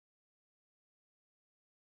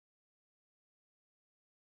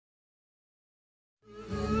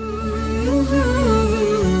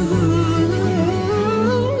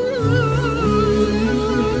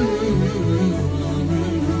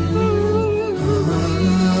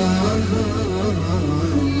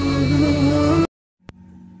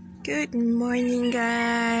Good morning,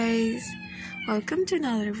 guys. Welcome to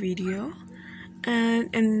another video,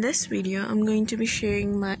 and in this video I'm going to be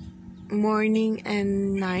sharing my morning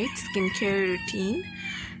and night skincare routine.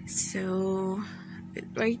 So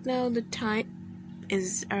right now the time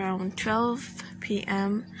is around 12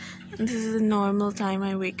 p.m. and this is the normal time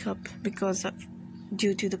I wake up because of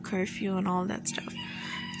due to the curfew and all that stuff.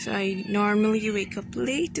 So I normally wake up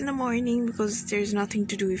late in the morning because there's nothing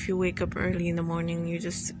to do if you wake up early in the morning. You're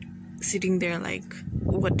just sitting there like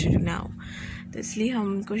what to do now. तो इसलिए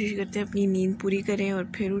हम कोशिश करते हैं अपनी नींद पूरी करें और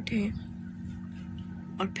फिर उठें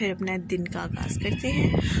और फिर अपना दिन का आगाज़ करते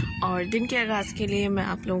हैं। और दिन के आगाज़ के लिए मैं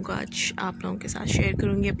आप लोगों के साथ शेयर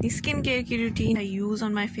करूँगी अपनी स्किन केयर की routine I use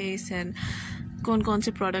on my face and कौन कौन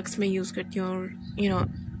से प्रोडक्ट्स मैं यूज़ करती हूँ और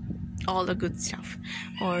ऑल द गुड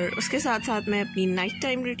स्टफ। और उसके साथ साथ मैं अपनी नाइट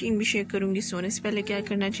टाइम रूटीन भी शेयर करूँगी, सोने से पहले क्या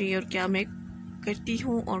करना चाहिए और क्या मैं करती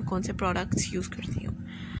हूँ और कौन से प्रोडक्ट्स यूज़ करती हूँ।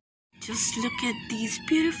 Just look at these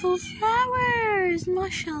beautiful flowers,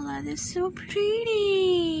 mashallah, they're so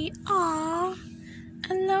pretty. Aww,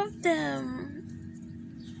 I love them.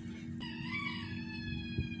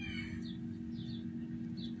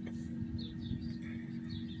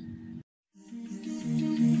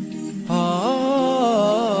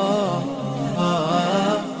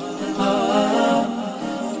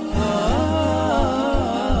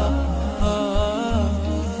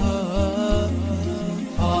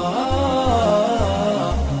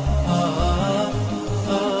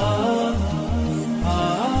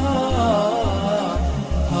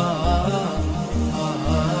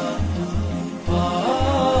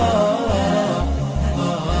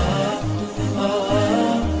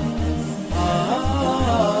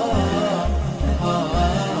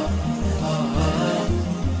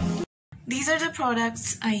 These are the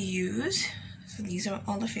products I use. So these are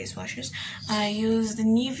all the face washes. I use the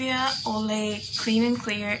Nivea, Olay, Clean and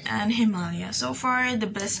Clear and Himalaya. So far the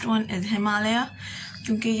best one is Himalaya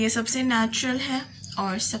क्योंकि ये सबसे natural है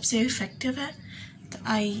और सबसे effective है. So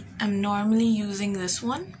I am normally using this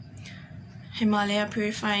one. Himalaya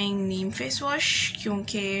Purifying Neem Face Wash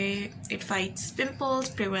क्योंकि it fights pimples,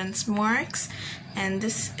 prevents marks, and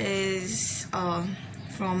this is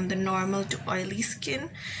from the normal to oily skin.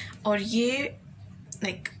 Or ये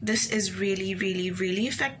this is really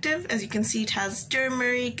effective. As you can see, it has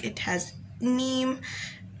turmeric, it has neem,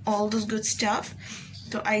 all those good stuff.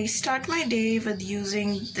 So I start my day with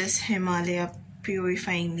using this Himalaya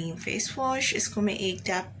Purifying Neem Face Wash. इसको मैं एक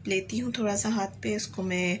tap लेती हूँ थोड़ा सा हाथ पे, इसको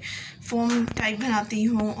मैं फोम टाइप बनाती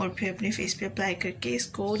हूँ और फिर अपने फेस पे अप्लाई करके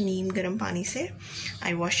इसको नीम गर्म पानी से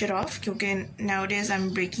I wash it off क्योंकि nowadays I'm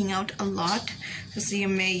breaking out a lot. इसलिए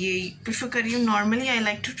मैं ये प्रेफर कर रही हूँ. Normally I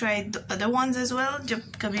like to try the other ones as well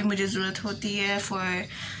जब कभी मुझे ज़रूरत होती है. For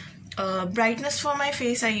brightness for my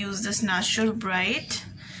face I use this Natural Bright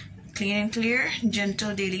Clean and Clear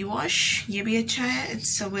Gentle Daily Wash. ये भी अच्छा है.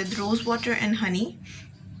 It's with rose water and honey,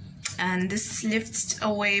 and this lifts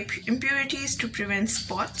away impurities to prevent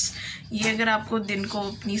spots. ये अगर आपको दिन को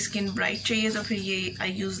अपनी स्किन ब्राइट चाहिए तो फिर ये I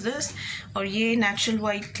use this. और ये Natural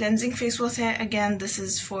White Cleansing Face Wash है. Again this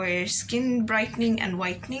is for skin brightening and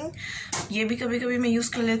whitening. ये भी कभी कभी मैं यूज़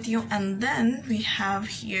कर लेती हूँ. And then we have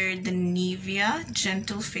here the Nivea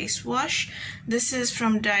Gentle Face Wash. This is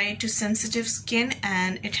from dry to sensitive skin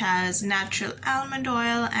and it has natural almond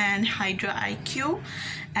oil and Hydra IQ,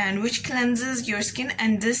 and which cleanses your skin,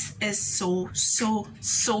 and this is so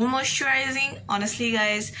moisturizing. Honestly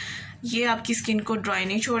guys, ये आपकी skin को dry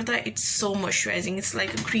नहीं छोड़ता. It's so moisturising, it's like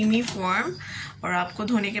a creamy form और आपको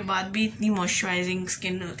धोने के बाद भी इतनी मॉइस्चराइजिंग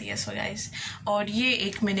स्किन मिलती है. सो गाइस, और ये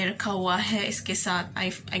एक मैंने रखा हुआ है इसके साथ.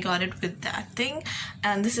 I got it with that thing,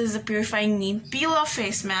 and this is the purifying Neem peel of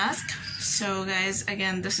face mask. So guys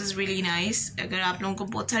again this is really nice. अगर आप लोगों को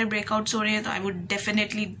बहुत सारे ब्रेकआउट्स हो रहे हैं तो I would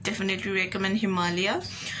definitely recommend Himalaya.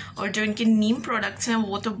 और जो इनके नीम प्रोडक्ट्स हैं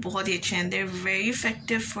वो तो बहुत ही अच्छे हैं. They are very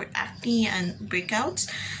effective for acne and breakouts.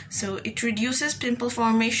 So it reduces pimple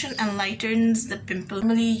formation and lightens the pimple.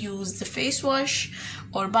 Normally use the face wash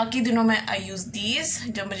और बाकी दिनों में आई यूज दीज.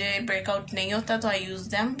 जब मुझे ब्रेकआउट नहीं होता तो आई use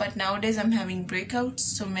them, but now days I am having breakouts.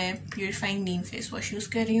 सो मैं प्यूरिफाइंग नीम फेस वॉश यूज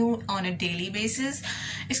कर रही हूँ ऑन अ डेली बेसिस.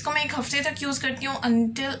 इसको मैं एक हफ्ते तक यूज करती हूँ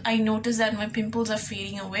until I notice that my pimples are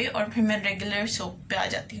fading away, और फिर मैं रेगुलर सोप पे आ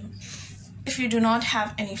जाती हूँ. If you do not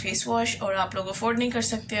have any face wash और आप लोग अफोर्ड नहीं कर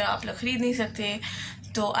सकते, आप लोग खरीद नहीं सकते,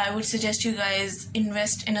 तो I would suggest you guys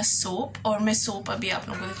invest in a soap. और मैं सोप अभी आप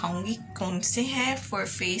लोगों को दिखाऊंगी कौन से हैं for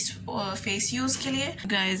face use के लिए.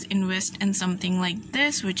 Guys, invest in something like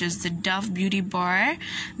this, which is the Dove Beauty Bar.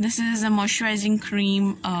 This is a moisturizing cream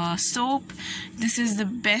soap. This is the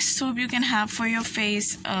best soap you can have for your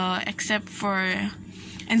face, except for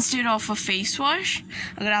instead of a face wash.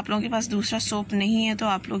 अगर आप लोगों के पास दूसरा soap नहीं है तो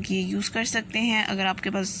आप लोग ये यूज़ कर सकते हैं. अगर आपके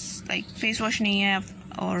पास लाइक फेस वॉश नहीं है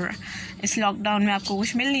और इस लॉकडाउन में आपको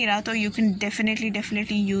कुछ मिल नहीं रहा तो you can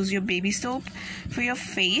definitely use your baby soap for your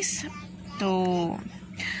face. तो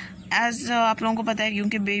एज आप लोगों को पता है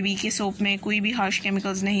क्योंकि बेबी के सोप में कोई भी हार्श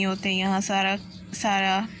केमिकल्स नहीं होते. यहाँ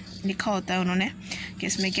सारा लिखा होता है उन्होंने कि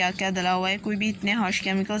इसमें क्या क्या डला हुआ है. कोई भी इतने हार्श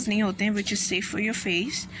केमिकल्स नहीं होते हैं which is safe for your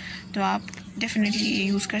face. तो आप डेफिनेटली ये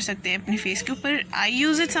यूज़ कर सकते हैं अपने फेस के ऊपर. आई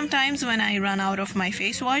use it sometimes when I run out of my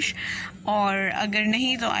face wash, और अगर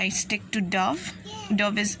नहीं तो I stick to Dove.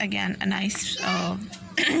 Dove is again a nice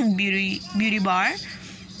beauty बार.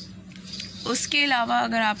 उसके अलावा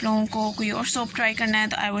अगर आप लोगों को कोई और सोप ट्राई करना है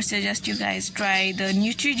तो I would suggest you guys try the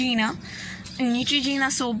न्यूट्रीजीना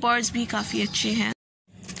soap bars भी काफ़ी अच्छे हैं.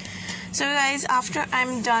 So guys, after I'm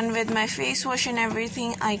done with my face wash and everything,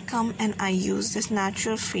 I come and I use this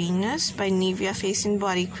Natural Freeness by Nivea Face and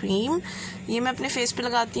Body Cream. ये मैं अपने face पे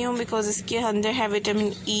लगाती हूँ because इसके अंदर है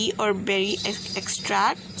विटामिन E और berry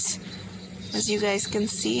extracts, as you guys can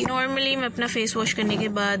see. Normally मैं अपना फेस वॉश करने के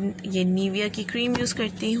बाद ये Nivea की क्रीम यूज़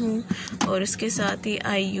करती हूँ, और उसके साथ ही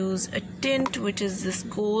I use a tint which is this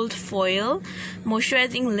gold foil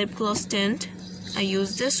moisturizing lip gloss tint. I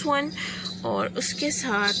use this one. और उसके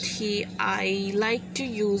साथ ही I like to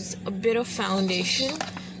use a bit of foundation,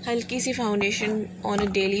 हल्की सी foundation on a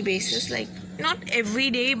daily basis, like not every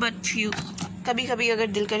day but कभी कभी अगर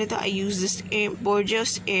दिल करे तो I use this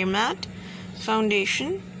Bourjois Air Matte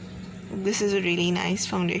foundation. This is a really nice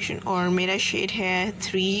foundation, और मेरा shade है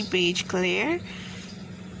 3 Beige Clear.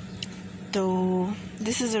 तो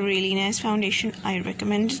this is a really nice foundation. I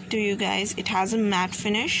recommend it to you guys. It has a matte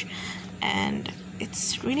finish and it's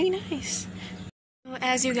really nice.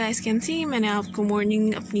 As you guys can see, मैंने आपको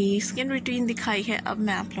morning अपनी skin routine दिखाई है. अब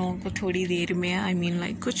मैं आप लोगों को थोड़ी देर में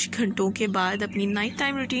like कुछ घंटों के बाद अपनी नाइट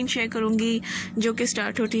टाइम रूटीन शेयर करूँगी, जो कि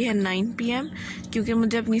स्टार्ट होती है 9 PM, क्योंकि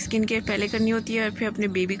मुझे अपनी स्किन केयर पहले करनी होती है और फिर अपने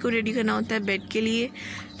बेबी को रेडी करना होता है बेड के लिए,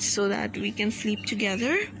 so that we can sleep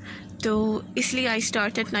together. तो इसलिए I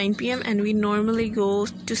start at 9 PM and we normally go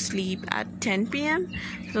to sleep at 10 PM.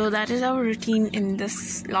 So that is our routine in this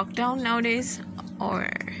lockdown nowadays, और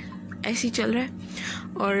ऐसे ही चल रहा है.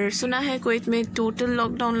 और सुना है कुवैत में टोटल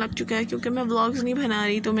लॉकडाउन लग चुका है. क्योंकि मैं व्लॉग्स नहीं बना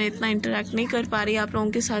रही तो मैं इतना इंटरेक्ट नहीं कर पा रही आप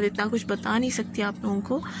लोगों के साथ, इतना कुछ बता नहीं सकती आप लोगों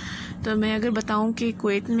को. तो मैं अगर बताऊं कि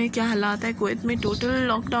कुवैत में क्या हालात है, कुवैत में टोटल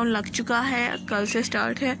लॉकडाउन लग चुका है, कल से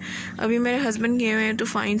स्टार्ट है. अभी मेरे हस्बैंड गए हुए हैं टू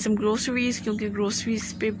फाइंड सम ग्रोसरीज, क्योंकि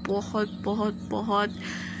ग्रोसरीज पे बहुत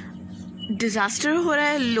डिज़ास्टर हो रहा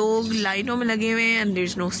है. लोग लाइनों में लगे हुए हैं, and there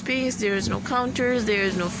is no space, there is no counters, there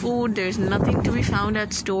is no food, there is nothing to be found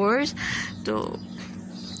at stores. तो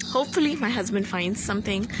hopefully my husband finds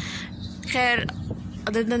something. खैर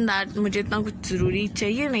अदर देन दैट मुझे इतना कुछ ज़रूरी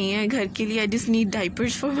चाहिए नहीं है घर के लिए. I just need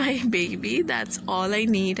diapers for my baby, that's all I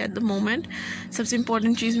need at the moment. सबसे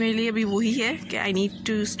इम्पॉर्टेंट चीज़ मेरे लिए अभी वही है कि I need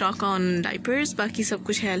to stock on diapers. बाकी सब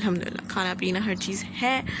कुछ है अल्हम्दुलिल्लाह, खाना पीना हर चीज़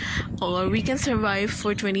है, और we can survive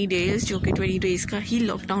for 20 days, जो कि 20 days का ही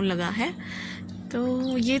लॉकडाउन लगा है.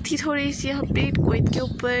 तो ये थी थोड़ी सी अपडेट कुवैत के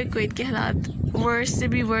ऊपर. कुवैत के हालात वर्स से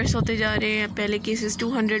भी वर्स होते जा रहे हैं. पहले केसेस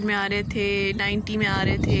 200 में आ रहे थे, 90 में आ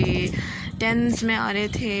रहे थे, 10s में आ रहे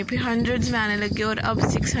थे, फिर 100s में आने लगे, और अब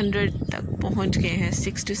 600 तक पहुंच गए हैं,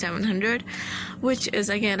 600 to 700, which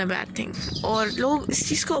is again a bad thing. और लोग इस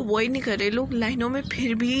चीज़ को अवॉइड नहीं कर रहे. लोग लाइनों में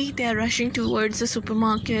फिर भी they are rushing towards the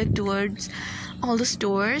supermarket, towards all the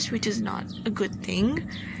stores, which is not a good thing.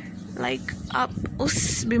 Like आप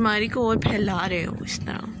उस बीमारी को और फैला रहे हो इस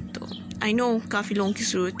तरह. तो आई नो काफ़ी लोगों की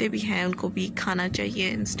ज़रूरतें भी हैं, उनको भी खाना चाहिए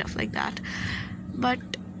and stuff like that,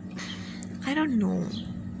 but I don't know,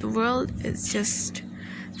 the world is just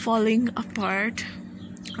falling apart.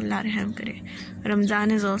 अल्लाह रहम करे.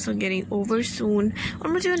 Ramzan is also getting over soon.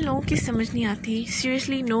 और मुझे उन लोगों की समझ नहीं आती,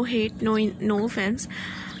 seriously, no hate, no offence,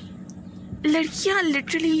 लड़कियाँ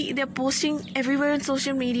literally they're posting everywhere on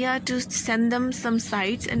social media to send them some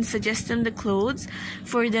sites and suggest them the clothes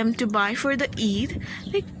for them to buy for the Eid.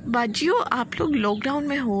 like बाजियो, आप लोग लॉकडाउन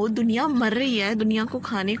में हो, दुनिया मर रही है, दुनिया को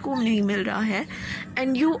खाने को नहीं मिल रहा है,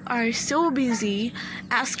 and you are so busy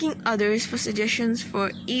asking others for suggestions for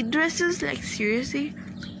Eid dresses. like seriously,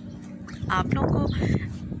 आप लोगों को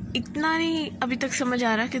इतना नहीं अभी तक समझ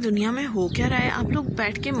आ रहा कि दुनिया में हो क्या रहा है. आप लोग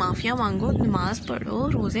बैठ के माफ़िया मांगो, नमाज पढ़ो,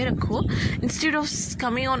 रोज़े रखो, instead of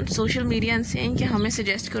coming on social media and saying कि हमें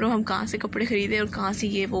सजेस्ट करो हम कहाँ से कपड़े ख़रीदें और कहाँ से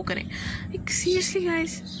ये वो करें. सीरियसली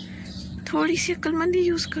गाइस, थोड़ी सी अक्लमंदी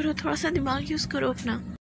यूज़ करो, थोड़ा सा दिमाग यूज़ करो अपना.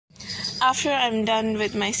 After I'm done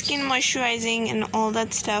with my skin moisturizing and all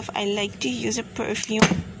that stuff, I like to use a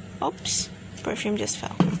perfume. Oops, perfume just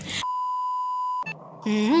fell.